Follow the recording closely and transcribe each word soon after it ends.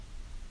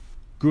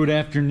Good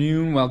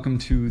afternoon. Welcome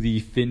to the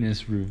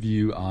Fitness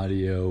Review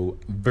audio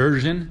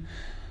version.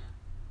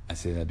 I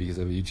say that because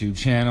I have a YouTube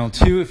channel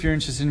too if you're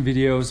interested in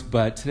videos,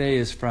 but today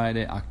is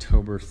Friday,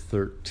 October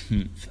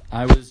 13th.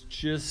 I was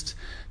just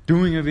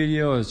doing a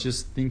video. I was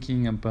just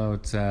thinking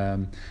about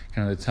kind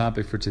of the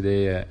topic for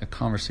today, a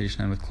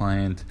conversation I had with a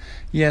client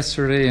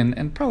yesterday,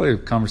 and probably a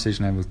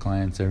conversation I have with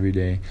clients every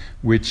day,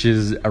 which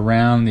is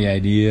around the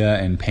idea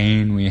and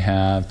pain we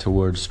have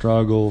towards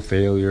struggle,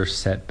 failure,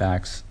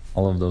 setbacks,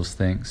 all of those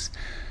things.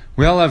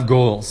 We all have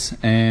goals,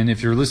 and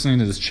if you're listening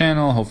to this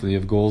channel, hopefully you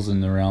have goals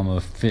in the realm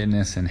of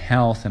fitness and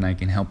health, and I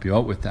can help you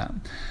out with that.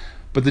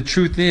 But the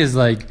truth is,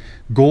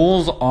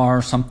 goals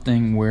are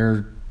something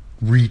we're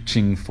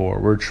reaching for,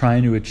 we're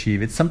trying to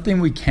achieve. It's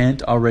something we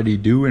can't already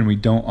do and we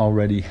don't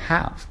already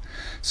have.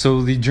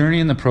 So the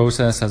journey and the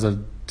process, as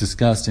I've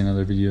discussed in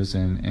other videos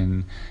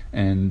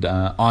and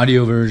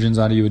audio versions,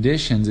 audio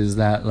editions, is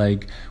that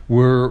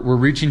we're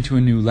reaching to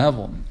a new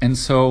level. And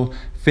so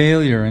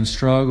failure and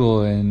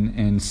struggle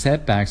and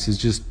setbacks is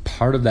just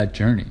part of that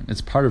journey.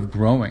 It's part of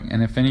growing.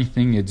 And if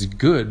anything, it's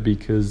good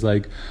because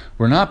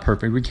we're not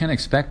perfect. We can't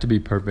expect to be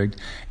perfect.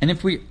 And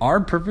if we are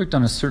perfect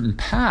on a certain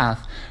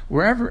path,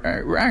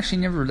 we're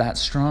actually never that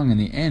strong in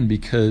the end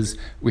because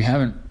we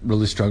haven't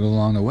really struggled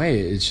along the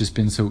way. It's just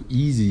been so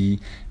easy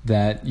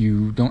that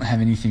you don't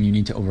have anything you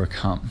need to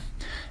overcome.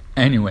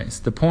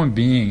 Anyways, the point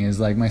being is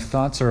my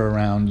thoughts are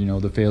around,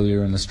 the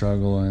failure and the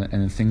struggle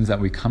and the things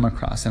that we come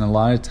across. And a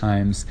lot of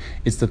times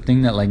it's the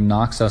thing that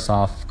knocks us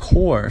off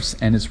course,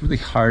 and it's really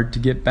hard to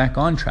get back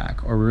on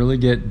track or really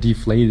get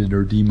deflated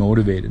or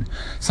demotivated.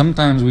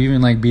 Sometimes we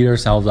even beat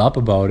ourselves up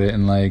about it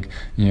and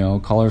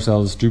call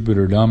ourselves stupid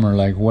or dumb or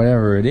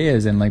whatever it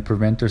is, and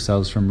prevent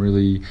ourselves from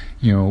really,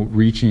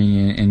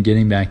 reaching and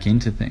getting back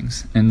into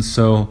things. And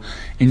so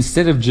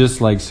instead of just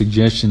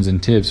suggestions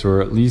and tips, or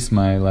at least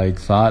my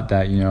thought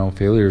that,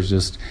 failure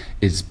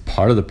is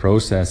part of the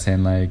process,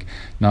 and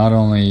not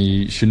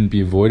only shouldn't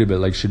be avoided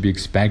but should be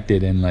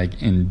expected and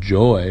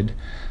enjoyed.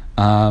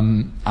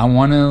 I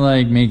want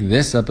to make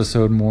this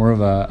episode more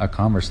of a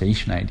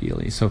conversation,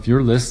 ideally. So if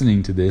you're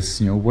listening to this,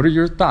 what are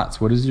your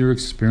thoughts? What is your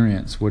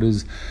experience? What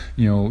is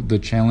the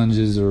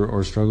challenges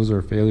or struggles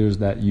or failures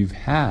that you've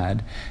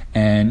had?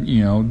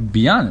 And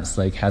be honest,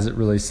 has it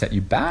really set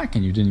you back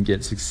and you didn't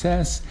get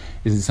success?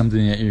 Is it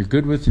something that you're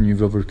good with and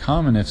you've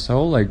overcome? And if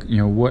so,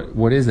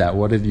 what is that?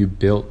 What have you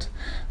built?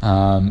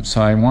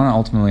 So I want to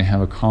ultimately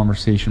have a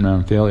conversation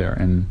around failure.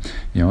 And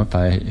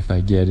if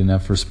I get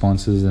enough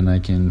responses and I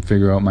can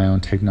figure out my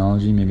own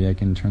technology, maybe I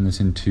can turn this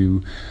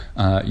into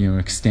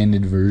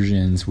extended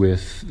versions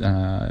with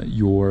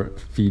your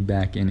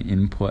feedback and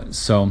input.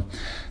 So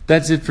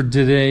that's it for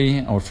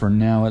today, or for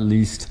now at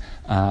least.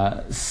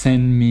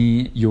 Send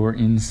me your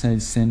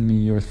insights, send me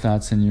your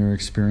thoughts and your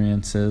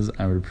experiences.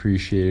 I would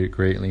appreciate it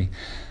greatly.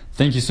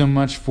 Thank you so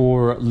much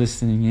for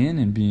listening in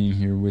and being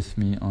here with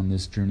me on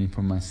this journey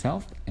for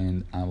myself,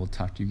 and I will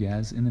talk to you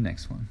guys in the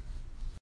next one.